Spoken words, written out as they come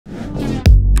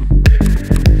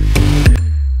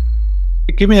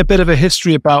Give me a bit of a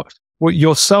history about what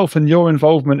yourself and your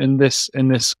involvement in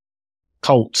this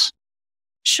cult.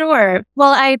 Sure.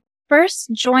 Well, I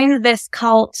first joined this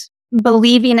cult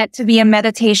believing it to be a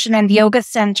meditation and yoga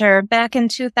center back in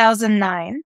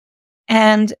 2009.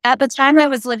 And at the time I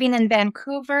was living in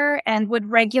Vancouver and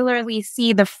would regularly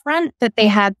see the front that they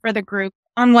had for the group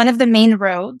on one of the main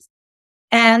roads.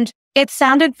 And it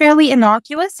sounded fairly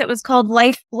innocuous. It was called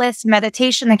Life Bliss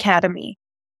Meditation Academy.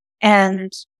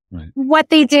 And what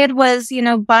they did was,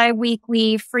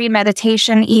 bi-weekly free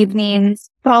meditation evenings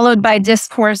followed by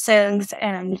discourses.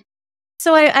 And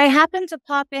so I happened to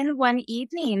pop in one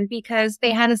evening because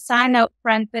they had a sign out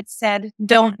front that said,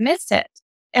 "Don't miss it."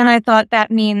 And I thought that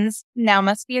means now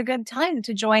must be a good time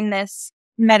to join this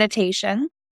meditation.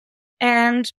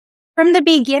 And from the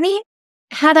beginning,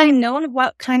 had I known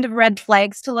what kind of red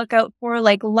flags to look out for,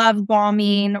 like love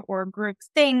bombing or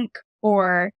groupthink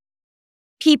or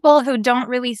people who don't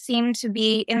really seem to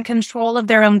be in control of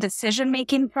their own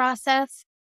decision-making process,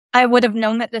 I would have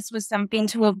known that this was something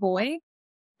to avoid.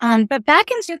 But back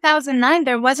in 2009,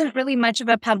 there wasn't really much of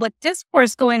a public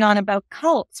discourse going on about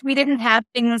cults. We didn't have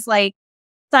things like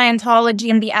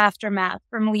Scientology and the Aftermath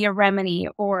from Leah Remini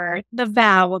or The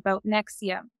Vow about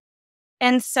NXIVM.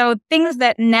 And so things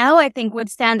that now I think would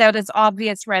stand out as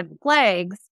obvious red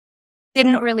flags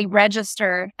didn't really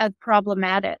register as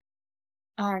problematic.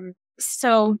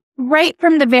 So right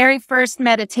from the very first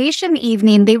meditation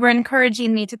evening, they were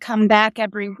encouraging me to come back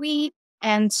every week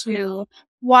and to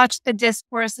watch the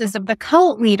discourses of the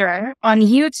cult leader on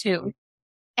YouTube.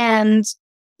 And,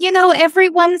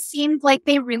 everyone seemed like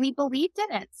they really believed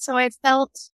in it. So I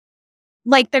felt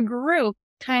like the group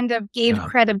kind of gave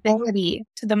credibility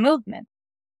to the movement.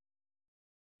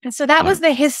 And so that was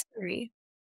the history.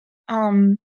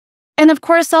 And of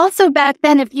course, also back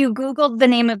then, if you Googled the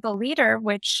name of the leader,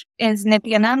 which is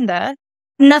Nithyananda,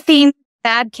 nothing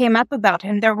bad came up about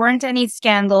him. There weren't any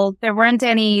scandals. There weren't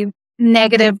any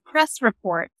negative press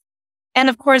reports. And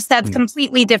of course, that's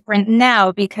completely different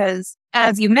now because,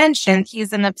 as you mentioned,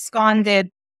 he's an absconded,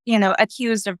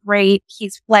 accused of rape.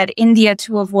 He's fled India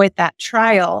to avoid that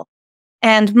trial.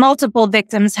 And multiple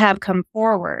victims have come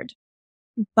forward.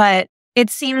 But it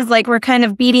seems like we're kind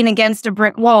of beating against a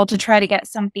brick wall to try to get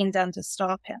something done to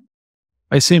stop him.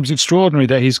 It seems extraordinary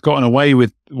that he's gotten away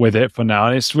with it for now.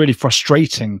 And it's really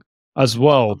frustrating as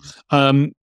well.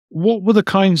 What were the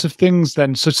kinds of things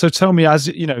then? So tell me, as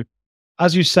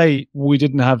you say, we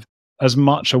didn't have as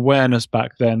much awareness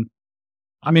back then.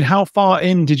 I mean, how far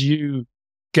in did you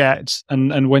get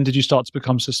and when did you start to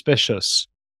become suspicious?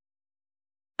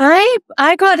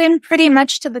 I got in pretty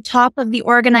much to the top of the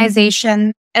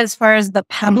organization as far as the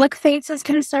public face is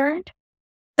concerned.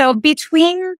 So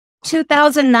between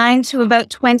 2009 to about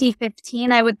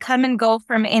 2015, I would come and go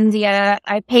from India.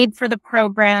 I paid for the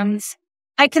programs.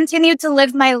 I continued to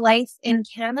live my life in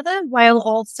Canada while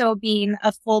also being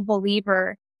a full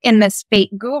believer in this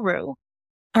fake guru.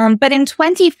 But in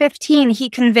 2015, he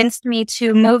convinced me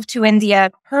to move to India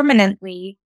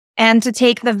permanently and to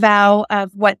take the vow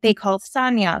of what they call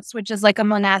sannyas, which is like a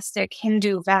monastic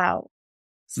Hindu vow.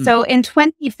 So in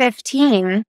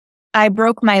 2015, I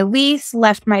broke my lease,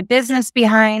 left my business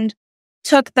behind,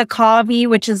 took the kavi,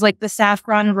 which is like the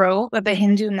saffron robe of a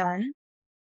Hindu nun.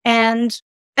 And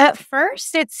at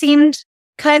first, it seemed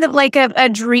kind of like a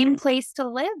dream place to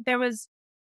live. There was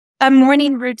a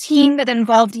morning routine that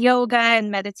involved yoga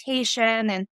and meditation,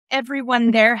 and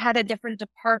everyone there had a different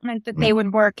department that they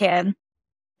would work in.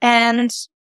 And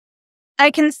I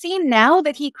can see now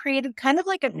that he created kind of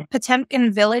like a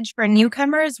Potemkin village for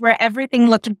newcomers where everything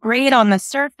looked great on the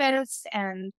surface.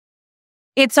 And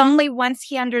it's only once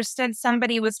he understood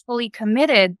somebody was fully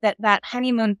committed that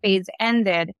honeymoon phase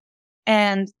ended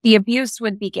and the abuse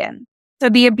would begin. So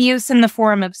the abuse in the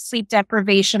form of sleep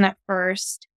deprivation at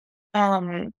first,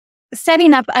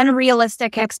 setting up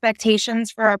unrealistic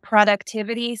expectations for our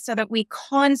productivity so that we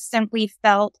constantly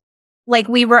felt like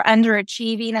we were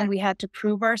underachieving and we had to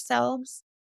prove ourselves.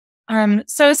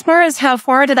 So as far as how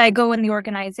far did I go in the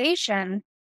organization,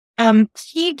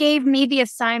 he gave me the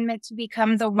assignment to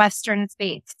become the Western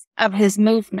face of his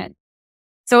movement.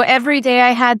 So every day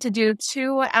I had to do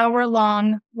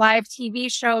 2-hour-long live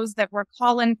TV shows that were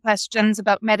call-in questions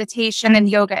about meditation and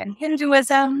yoga and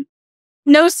Hinduism.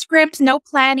 No script, no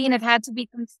planning. It had to be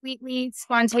completely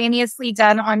spontaneously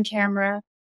done on camera.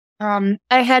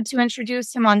 I had to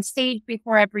introduce him on stage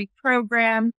before every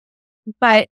program.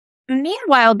 But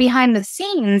meanwhile, behind the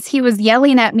scenes, he was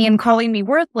yelling at me and calling me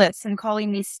worthless and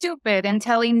calling me stupid and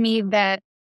telling me that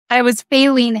I was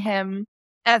failing him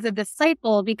as a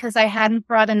disciple because I hadn't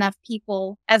brought enough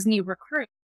people as new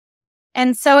recruits.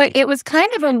 And so it was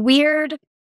kind of a weird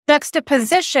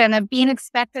juxtaposition of being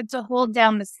expected to hold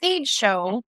down the stage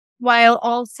show while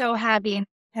also having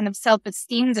kind of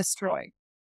self-esteem destroyed.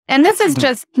 And this is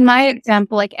just my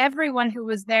example. Like, everyone who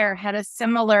was there had a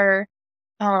similar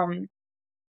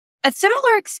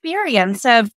experience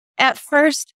of at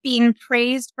first being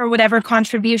praised for whatever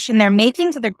contribution they're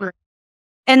making to the group,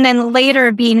 and then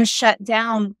later being shut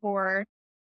down for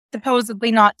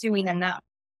supposedly not doing enough.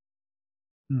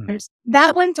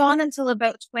 That went on until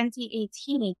about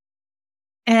 2018.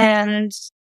 And,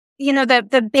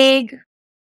 the big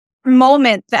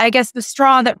moment, I guess the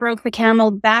straw that broke the camel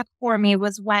back for me,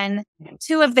 was when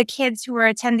two of the kids who were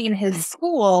attending his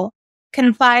school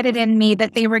confided in me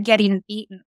that they were getting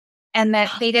beaten and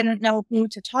that they didn't know who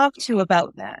to talk to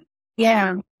about that.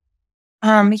 Yeah.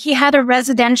 He had a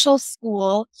residential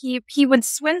school. He would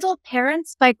swindle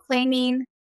parents by claiming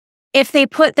if they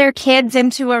put their kids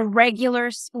into a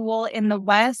regular school in the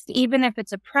West, even if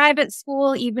it's a private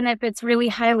school, even if it's really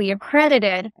highly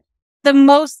accredited, the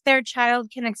most their child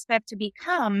can expect to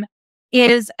become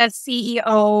is a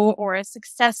CEO or a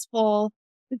successful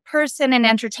person in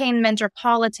entertainment or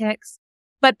politics.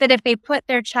 But that if they put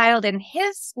their child in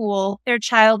his school, their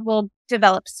child will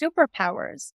develop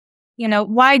superpowers.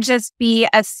 Why just be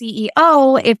a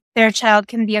CEO if their child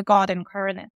can be a god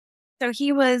incarnate? So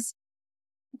he was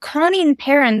conning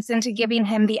parents into giving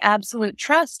him the absolute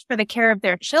trust for the care of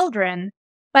their children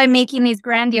by making these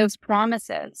grandiose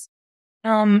promises.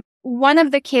 One of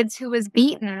the kids who was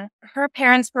beaten, her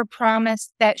parents were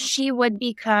promised that she would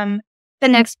become the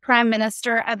next prime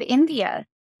minister of India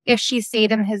if she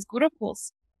stayed in his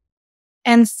gurukuls.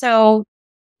 And so,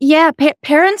 yeah,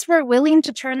 parents were willing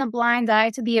to turn a blind eye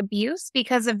to the abuse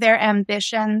because of their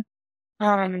ambition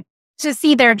to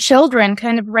see their children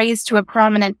kind of raised to a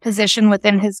prominent position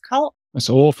within his cult.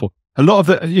 That's awful. A lot of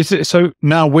the, so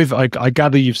now I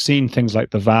gather you've seen things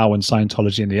like the vow and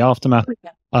Scientology in the aftermath.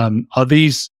 Are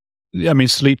these,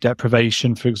 sleep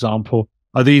deprivation, for example,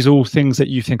 are these all things that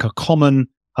you think are common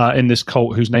in this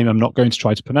cult whose name I'm not going to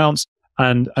try to pronounce?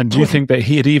 And do you think that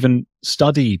he had even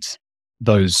studied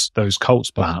those cults,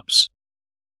 perhaps?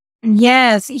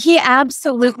 Yes, he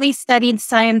absolutely studied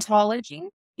Scientology,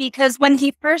 because when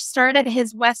he first started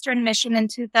his Western mission in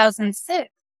 2006,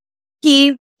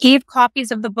 he gave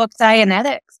copies of the book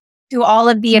Dianetics to all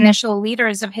of the initial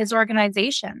leaders of his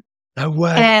organization. No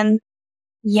way. And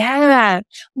yeah,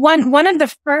 one of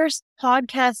the first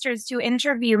podcasters to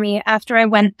interview me after I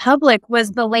went public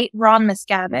was the late Ron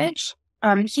Miscavige.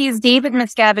 He's David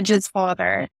Miscavige's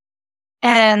father.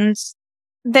 And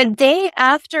the day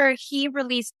after he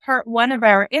released part 1 of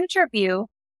our interview,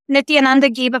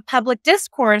 Nithyananda gave a public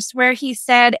discourse where he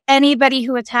said anybody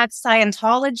who attacks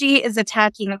Scientology is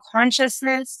attacking a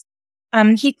consciousness.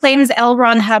 He claims L.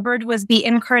 Ron Hubbard was the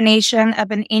incarnation of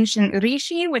an ancient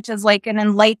rishi, which is like an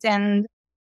enlightened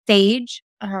sage.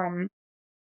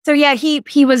 So yeah,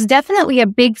 he was definitely a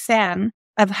big fan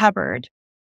of Hubbard.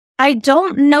 I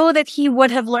don't know that he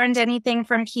would have learned anything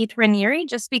from Keith Raniere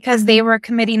just because they were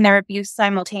committing their abuse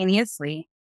simultaneously.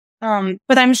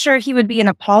 But I'm sure he would be an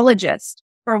apologist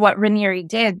for what Raniere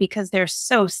did because they're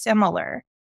so similar.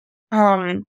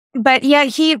 But yeah,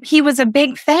 he was a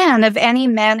big fan of any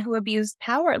man who abused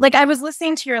power. Like, I was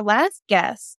listening to your last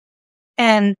guest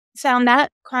and found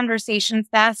that conversation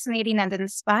fascinating and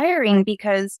inspiring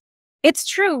because it's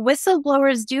true,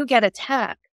 whistleblowers do get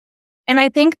attacked. And I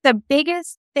think the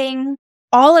biggest thing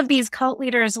all of these cult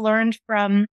leaders learned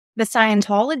from the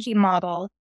Scientology model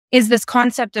is this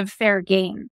concept of fair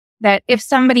game, that if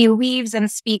somebody leaves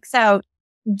and speaks out,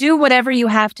 do whatever you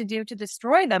have to do to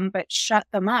destroy them, but shut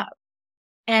them up.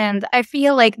 And I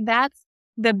feel like that's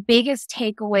the biggest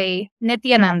takeaway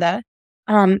Nithyananda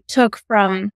took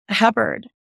from Hubbard.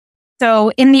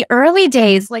 So in the early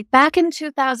days, like back in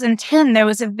 2010, there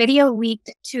was a video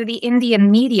leaked to the Indian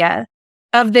media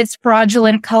of this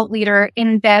fraudulent cult leader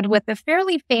in bed with a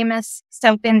fairly famous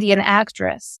South Indian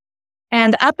actress.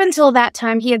 And up until that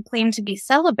time, he had claimed to be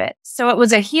celibate. So it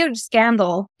was a huge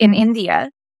scandal in India.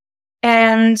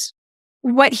 And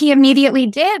what he immediately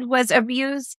did was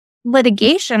abuse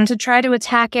litigation to try to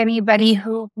attack anybody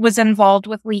who was involved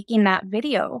with leaking that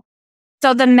video.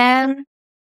 So the man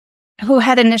who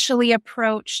had initially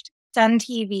approached Sun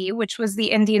TV, which was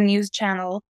the Indian news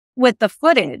channel, with the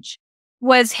footage,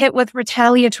 was hit with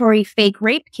retaliatory fake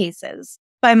rape cases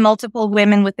by multiple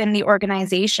women within the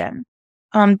organization.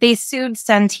 They sued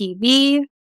Sun TV.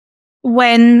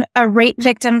 When a rape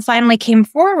victim finally came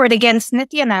forward against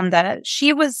Nithyananda,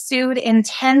 she was sued in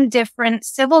 10 different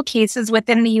civil cases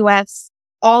within the US,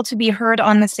 all to be heard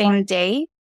on the same day.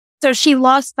 So she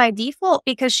lost by default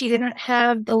because she didn't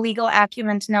have the legal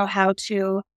acumen to know how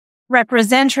to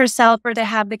represent herself or to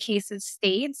have the cases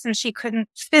stayed, since she couldn't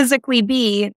physically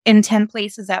be in 10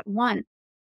 places at once.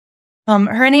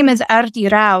 Her name is Arti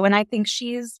Rao, and I think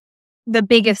she's the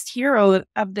biggest hero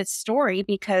of this story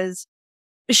because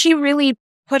she really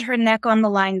put her neck on the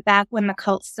line back when the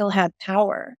cult still had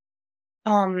power.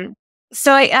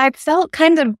 So I felt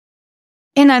kind of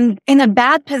in a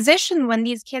bad position when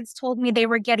these kids told me they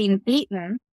were getting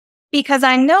beaten, because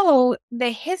I know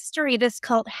the history this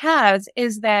cult has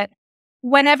is that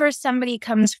whenever somebody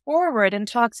comes forward and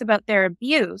talks about their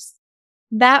abuse,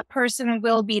 that person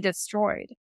will be destroyed.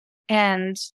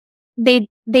 And they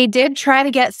did try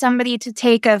to get somebody to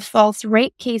take a false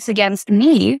rape case against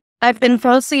me. I've been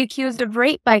falsely accused of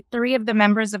rape by 3 of the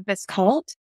members of this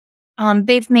cult.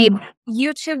 They've made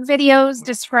YouTube videos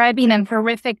describing in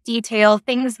horrific detail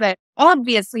things that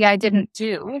obviously I didn't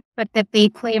do, but that they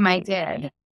claim I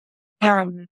did.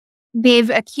 They've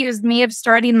accused me of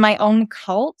starting my own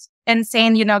cult and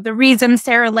saying, the reason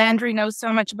Sarah Landry knows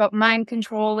so much about mind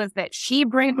control is that she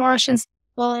brainwashes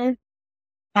people.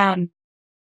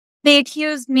 They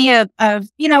accused me of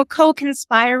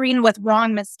co-conspiring with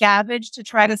Ron Miscavige to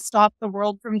try to stop the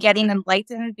world from getting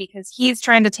enlightened because he's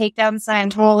trying to take down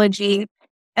Scientology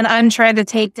and I'm trying to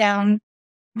take down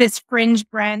this fringe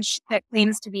branch that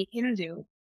claims to be Hindu.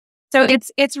 So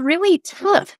it's really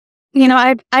tough.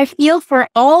 I feel for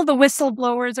all the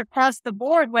whistleblowers across the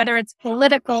board, whether it's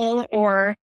political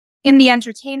or in the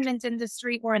entertainment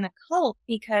industry or in a cult,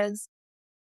 because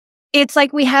it's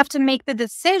like we have to make the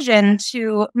decision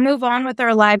to move on with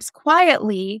our lives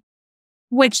quietly,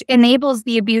 which enables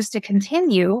the abuse to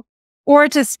continue, or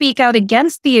to speak out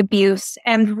against the abuse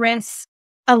and risk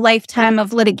a lifetime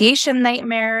of litigation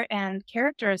nightmare and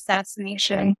character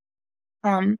assassination.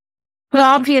 But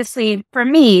obviously, for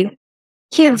me,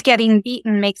 kids getting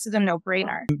beaten makes it a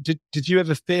no-brainer. Did you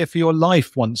ever fear for your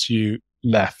life once you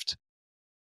left?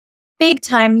 Big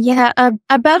time, yeah.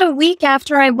 About a week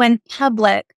after I went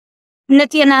public,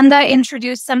 Nithyananda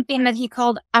introduced something that he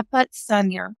called Apat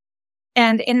Sanya.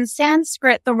 And in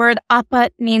Sanskrit, the word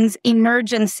Apat means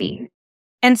emergency.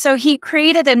 And so he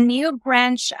created a new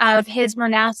branch of his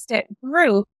monastic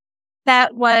group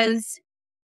that was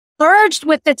charged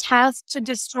with the task to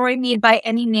destroy me by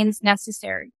any means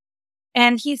necessary.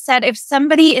 And he said, if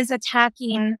somebody is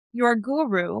attacking your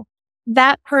guru,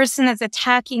 that person is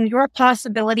attacking your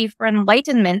possibility for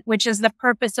enlightenment, which is the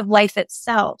purpose of life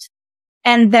itself.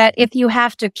 And that if you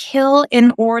have to kill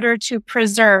in order to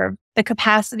preserve the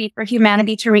capacity for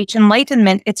humanity to reach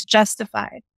enlightenment, it's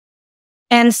justified.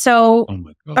 And so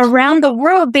around the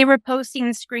world, they were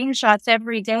posting screenshots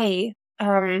every day,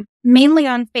 mainly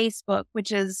on Facebook,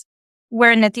 which is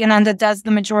where Nithyananda does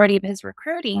the majority of his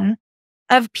recruiting,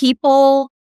 of people,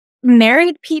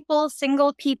 married people,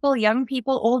 single people, young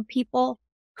people, old people,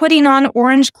 putting on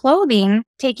orange clothing,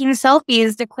 taking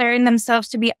selfies, declaring themselves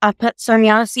to be Apat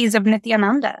Sannyasis of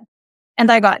Nithyananda.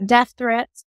 And I got death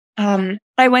threats.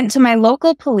 I went to my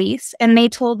local police and they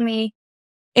told me,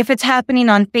 if it's happening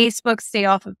on Facebook, stay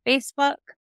off of Facebook.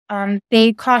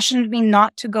 They cautioned me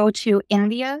not to go to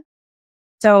India.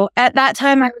 So at that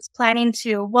time, I was planning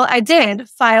to, I did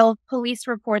file police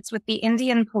reports with the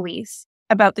Indian police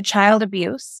about the child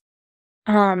abuse.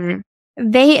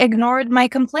 They ignored my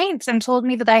complaints and told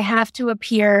me that I have to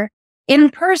appear in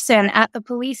person at the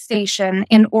police station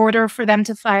in order for them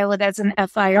to file it as an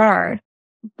FIR.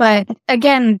 But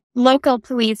again, local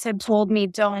police had told me,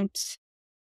 don't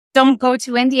go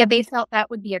to India. They felt that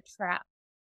would be a trap.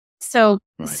 So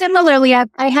similarly,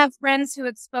 I have friends who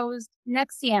exposed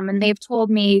Nexium and they've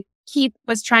told me Keith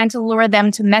was trying to lure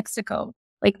them to Mexico.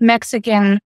 Like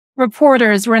Mexican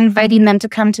reporters were inviting them to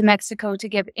come to Mexico to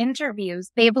give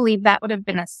interviews. They believe that would have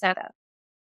been a setup.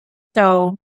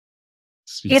 So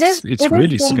it's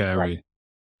really scary.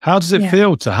 How does it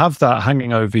feel to have that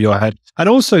hanging over your head? And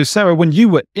also, Sarah, when you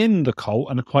were in the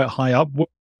cult and quite high up,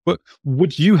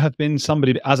 would you have been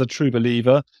somebody as a true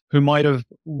believer who might have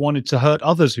wanted to hurt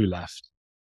others who left?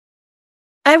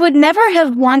 I would never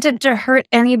have wanted to hurt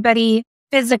anybody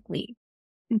physically,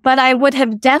 but I would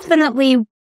have definitely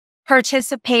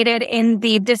participated in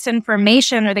the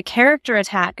disinformation or the character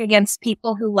attack against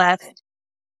people who left,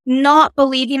 not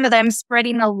believing that I'm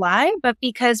spreading a lie, but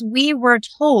because we were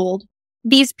told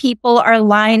these people are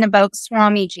lying about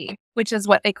Swamiji, which is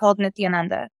what they called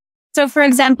Nithyananda. So, for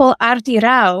example, Arti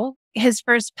Rao, his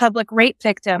first public rape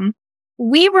victim,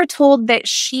 we were told that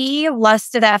she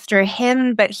lusted after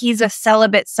him, but he's a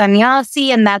celibate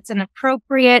sannyasi and that's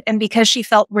inappropriate. And because she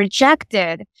felt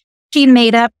rejected, she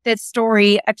made up this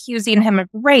story accusing him of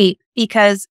rape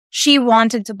because she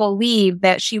wanted to believe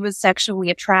that she was sexually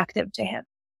attractive to him.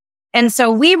 And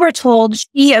so we were told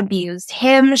she abused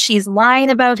him. She's lying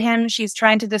about him. She's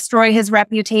trying to destroy his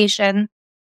reputation.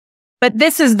 But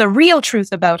this is the real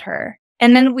truth about her.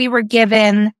 And then we were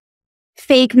given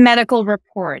fake medical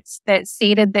reports that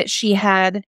stated that she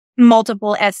had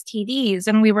multiple STDs.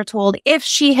 And we were told if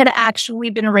she had actually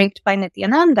been raped by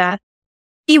Nithyananda,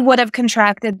 he would have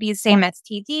contracted these same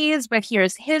STDs, but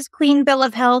here's his clean bill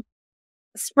of health.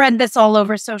 Spread this all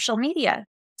over social media.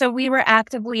 So we were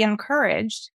actively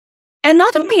encouraged. And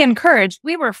not only encouraged,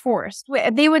 we were forced.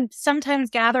 They would sometimes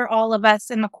gather all of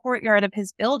us in the courtyard of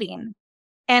his building.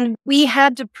 And we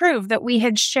had to prove that we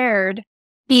had shared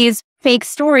these fake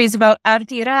stories about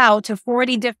Artirao to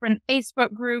 40 different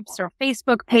Facebook groups or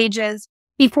Facebook pages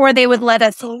before they would let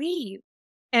us leave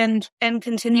and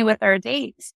continue with our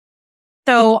dates.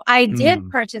 So I did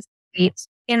participate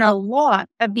in a lot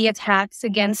of the attacks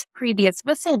against previous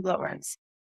whistleblowers.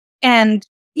 And,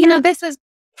 this is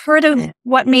part of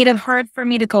what made it hard for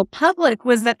me to go public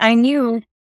was that I knew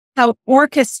how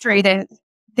orchestrated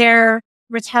their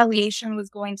retaliation was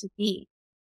going to be.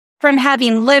 From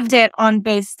having lived it on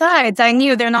both sides, I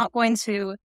knew they're not going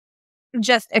to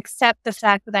just accept the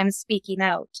fact that I'm speaking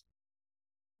out.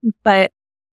 But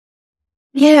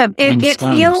yeah, it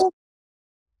feels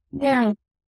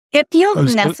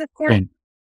necessary.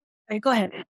 Okay, go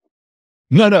ahead.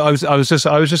 No, I was just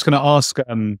going to ask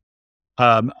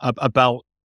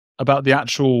about the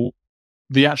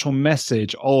actual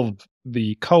message of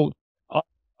the cult.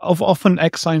 Of often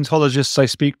ex-Scientologists I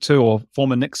speak to or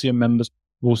former Nixian members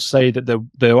will say that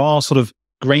there are sort of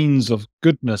grains of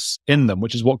goodness in them,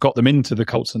 which is what got them into the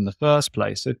cults in the first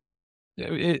place.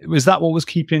 Was that what was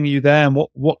keeping you there, and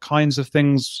what kinds of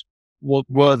things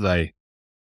were they?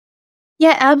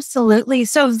 Yeah, absolutely.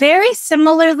 So very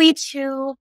similarly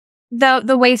to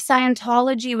the way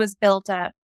Scientology was built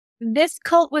up, this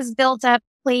cult was built up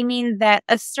claiming that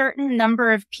a certain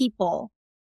number of people,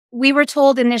 we were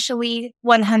told initially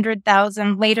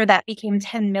 100,000, later that became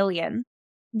 10 million,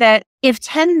 that if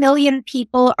 10 million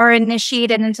people are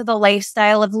initiated into the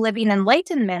lifestyle of living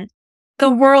enlightenment, the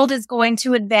world is going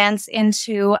to advance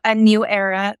into a new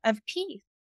era of peace.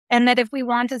 And that if we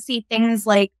want to see things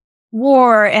like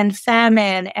war and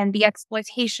famine and the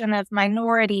exploitation of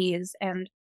minorities, and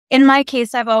in my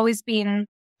case, I've always been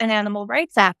an animal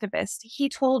rights activist. He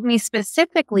told me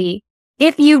specifically,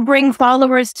 if you bring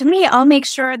followers to me, I'll make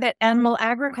sure that animal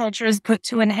agriculture is put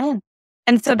to an end.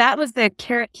 And so that was the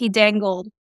carrot he dangled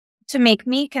to make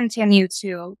me continue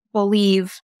to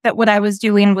believe that what I was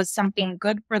doing was something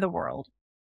good for the world.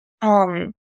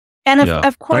 And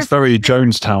of course, that's very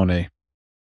Jonestown-y.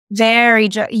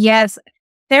 Yes.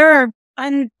 There are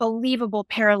unbelievable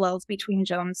parallels between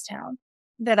Jonestown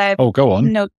that I've go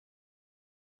on. noticed.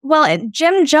 Well,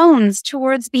 Jim Jones,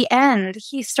 towards the end,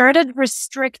 he started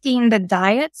restricting the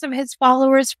diets of his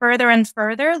followers further and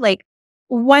further. Like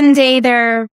one day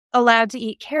they're allowed to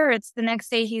eat carrots. The next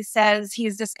day he says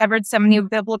he's discovered some new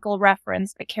biblical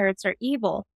reference that carrots are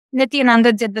evil.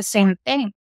 Nithyananda did the same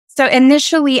thing. So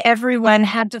initially everyone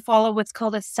had to follow what's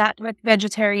called a sattvic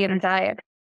vegetarian diet,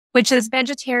 which is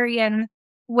vegetarian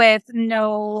with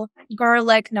no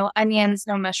garlic, no onions,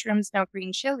 no mushrooms, no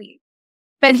green chili.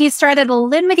 But he started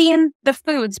limiting the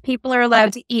foods people are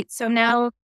allowed to eat. So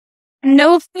now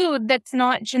no food that's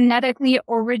not genetically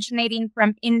originating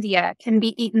from India can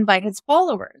be eaten by his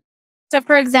followers. So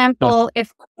for example,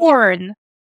 if corn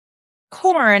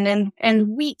and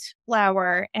wheat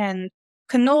flour and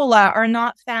canola are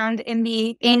not found in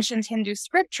the ancient Hindu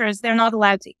scriptures, they're not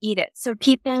allowed to eat it. So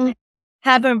people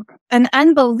have an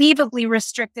unbelievably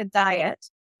restricted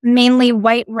diet, mainly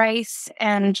white rice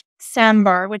and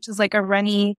sambar, which is like a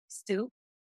runny soup.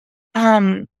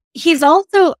 He's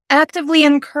also actively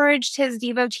encouraged his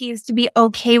devotees to be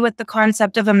okay with the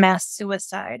concept of a mass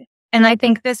suicide. And I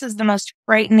think this is the most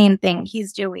frightening thing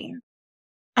he's doing.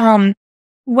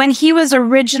 When he was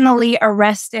originally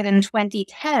arrested in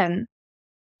 2010,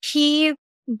 he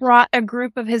brought a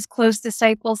group of his close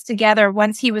disciples together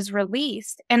once he was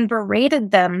released and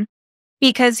berated them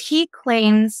because he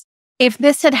claims if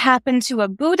this had happened to a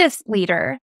Buddhist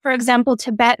leader, for example,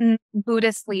 Tibetan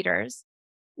Buddhist leaders,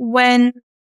 when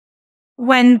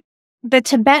the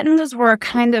Tibetans were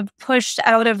kind of pushed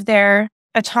out of their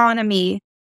autonomy,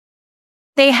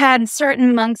 they had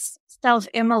certain monks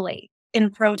self-immolate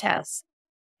in protest.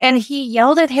 And he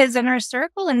yelled at his inner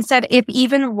circle and said, if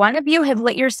even one of you had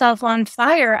lit yourself on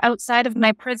fire outside of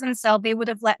my prison cell, they would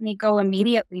have let me go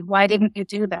immediately. Why didn't you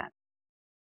do that?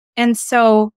 And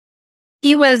so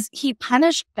he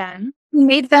punished them,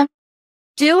 made them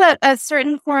do a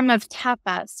certain form of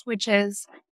tapas, which is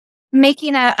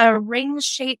making a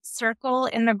ring-shaped circle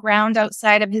in the ground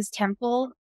outside of his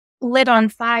temple lit on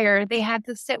fire, they had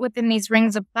to sit within these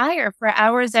rings of fire for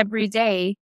hours every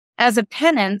day as a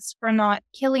penance for not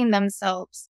killing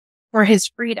themselves for his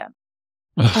freedom.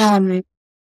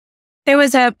 There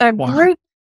was a group,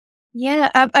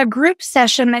 a group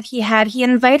session that he had. He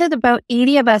invited about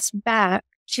 80 of us back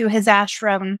to his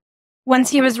ashram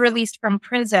once he was released from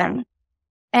prison.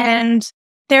 And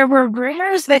there were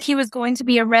rumors that he was going to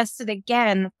be arrested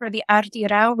again for the Arti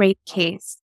Rao rape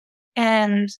case.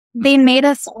 And they made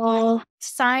us all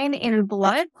sign in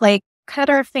blood, like cut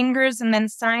our fingers and then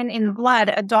sign in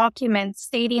blood a document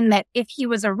stating that if he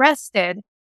was arrested,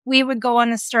 we would go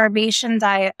on a starvation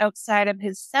diet outside of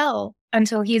his cell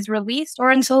until he's released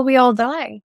or until we all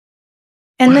die.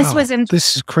 And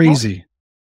this is crazy.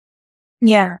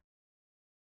 Yeah.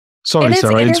 Sorry,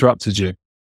 Sarah, I interrupted you.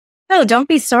 No, don't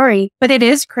be sorry, but it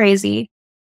is crazy.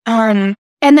 And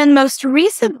then most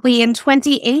recently in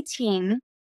 2018,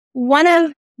 one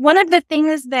of the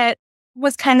things that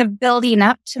was kind of building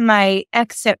up to my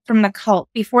exit from the cult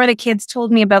before the kids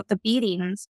told me about the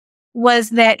beatings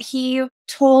was that he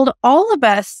told all of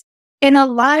us in a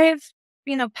live,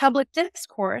 public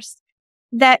discourse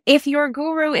that if your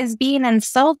guru is being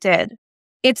insulted,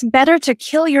 it's better to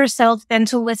kill yourself than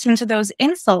to listen to those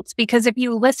insults, because if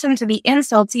you listen to the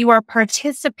insults, you are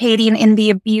participating in the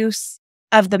abuse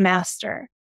of the master.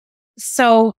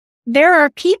 So there are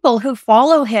people who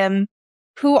follow him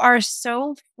who are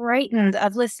so frightened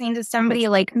of listening to somebody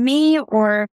like me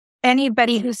or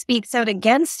anybody who speaks out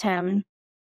against him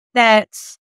that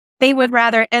they would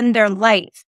rather end their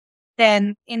life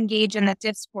than engage in a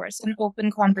discourse, an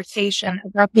open conversation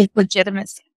about his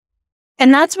legitimacy.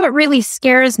 And that's what really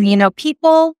scares me.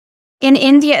 People in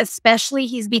India, especially,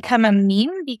 he's become a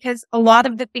meme because a lot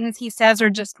of the things he says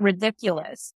are just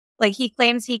ridiculous. Like he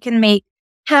claims he can make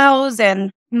cows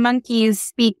and monkeys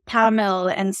speak Tamil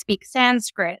and speak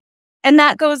Sanskrit. And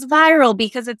that goes viral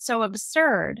because it's so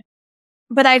absurd.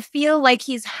 But I feel like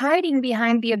he's hiding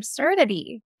behind the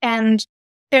absurdity. And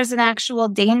there's an actual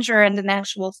danger and an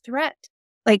actual threat.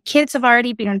 Like kids have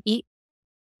already been beat.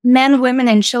 Men, women,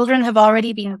 and children have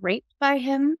already been raped by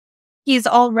him. He's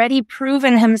already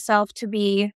proven himself to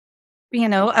be,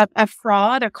 a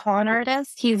fraud, a con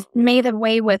artist. He's made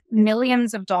away with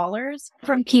millions of dollars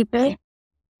from people.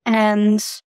 And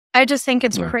I just think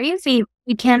it's crazy.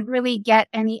 We can't really get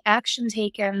any action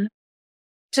taken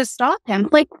to stop him.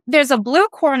 Like, there's a blue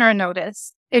corner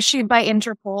notice issued by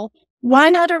Interpol. Why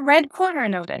not a red corner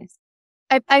notice?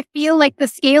 I feel like the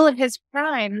scale of his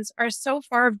crimes are so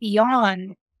far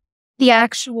beyond the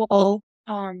actual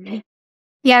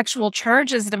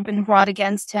charges that have been brought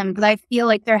against him. But I feel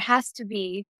like there has to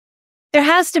be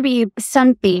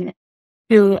something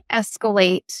to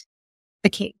escalate the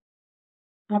case.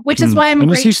 Which is why I'm.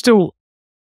 And is he still?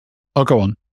 Oh, go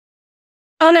on.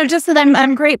 Oh no, just that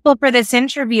I'm grateful for this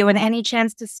interview and any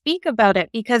chance to speak about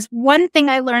it, because one thing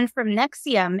I learned from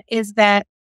NXIVM is that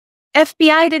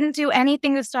FBI didn't do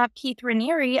anything to stop Keith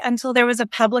Raniere until there was a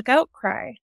public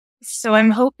outcry. So I'm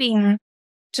hoping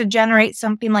to generate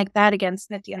something like that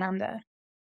against Nithyananda.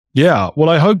 Yeah, well,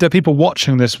 I hope that people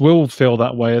watching this will feel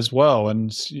that way as well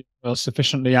and are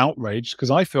sufficiently outraged, because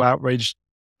I feel outraged,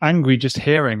 angry just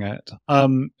hearing it.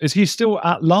 Is he still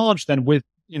at large then with,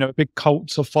 big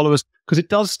cults of followers? Because it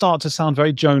does start to sound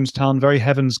very Jonestown, very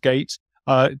Heaven's Gate.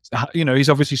 He's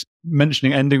obviously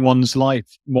mentioning ending one's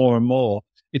life more and more.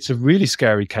 It's a really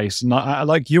scary case. And I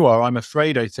like you are, I'm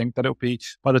afraid, I think that it'll be,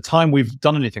 by the time we've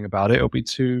done anything about it, it'll be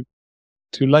too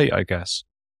late, I guess.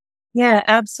 Yeah,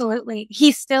 absolutely. He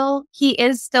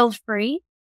is still free.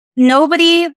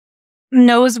 Nobody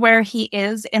knows where he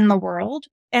is in the world.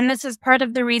 And this is part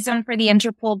of the reason for the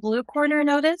Interpol Blue Corner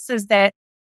notice, is that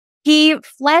he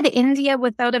fled India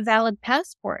without a valid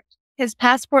passport. His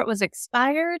passport was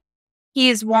expired. He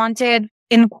is wanted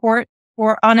in court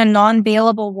on a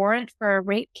non-bailable warrant for a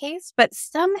rape case, but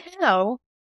somehow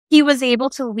he was able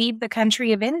to leave the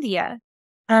country of India.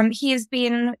 He has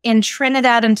been in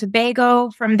Trinidad and Tobago.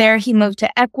 From there, he moved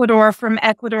to Ecuador. From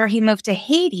Ecuador, he moved to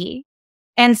Haiti.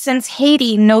 And since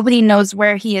Haiti, nobody knows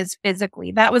where he is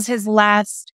physically. That was his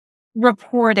last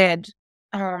reported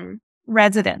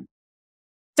residence.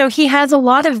 So he has a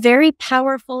lot of very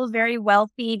powerful, very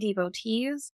wealthy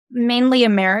devotees, mainly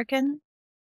American.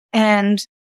 And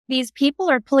these people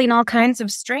are pulling all kinds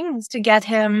of strings to get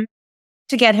him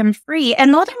free.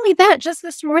 And not only that, just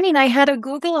this morning, I had a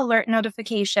Google alert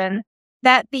notification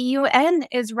that the UN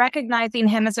is recognizing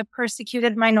him as a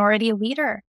persecuted minority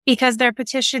leader because they're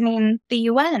petitioning the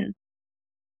UN.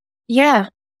 Yeah.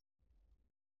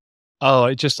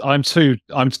 Oh, I'm too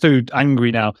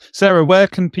angry now. Sarah, where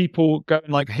can people go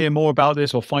and hear more about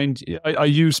this or find, are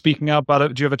you speaking out about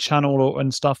it? Do you have a channel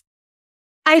and stuff?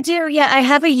 I do. Yeah. I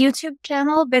have a YouTube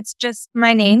channel that's just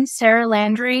my name, Sarah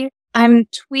Landry. I'm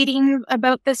tweeting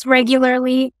about this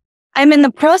regularly. I'm in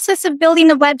the process of building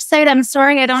a website. I'm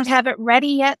sorry I don't have it ready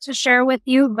yet to share with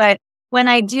you, but when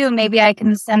I do, maybe I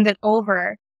can send it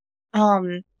over.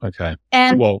 Okay.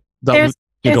 And Well, there's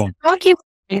a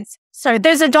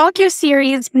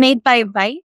docu-series made by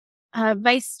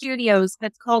Vice Studios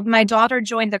that's called My Daughter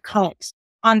Joined a Cult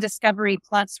on Discovery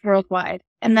Plus worldwide.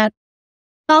 And that's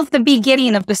the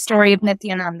beginning of the story of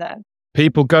Nithyananda.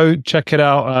 People go check it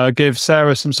out. Give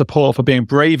Sarah some support for being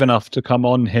brave enough to come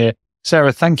on here.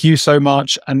 Sarah, thank you so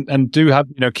much. And do have,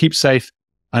 keep safe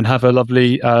and have a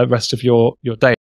lovely rest of your day.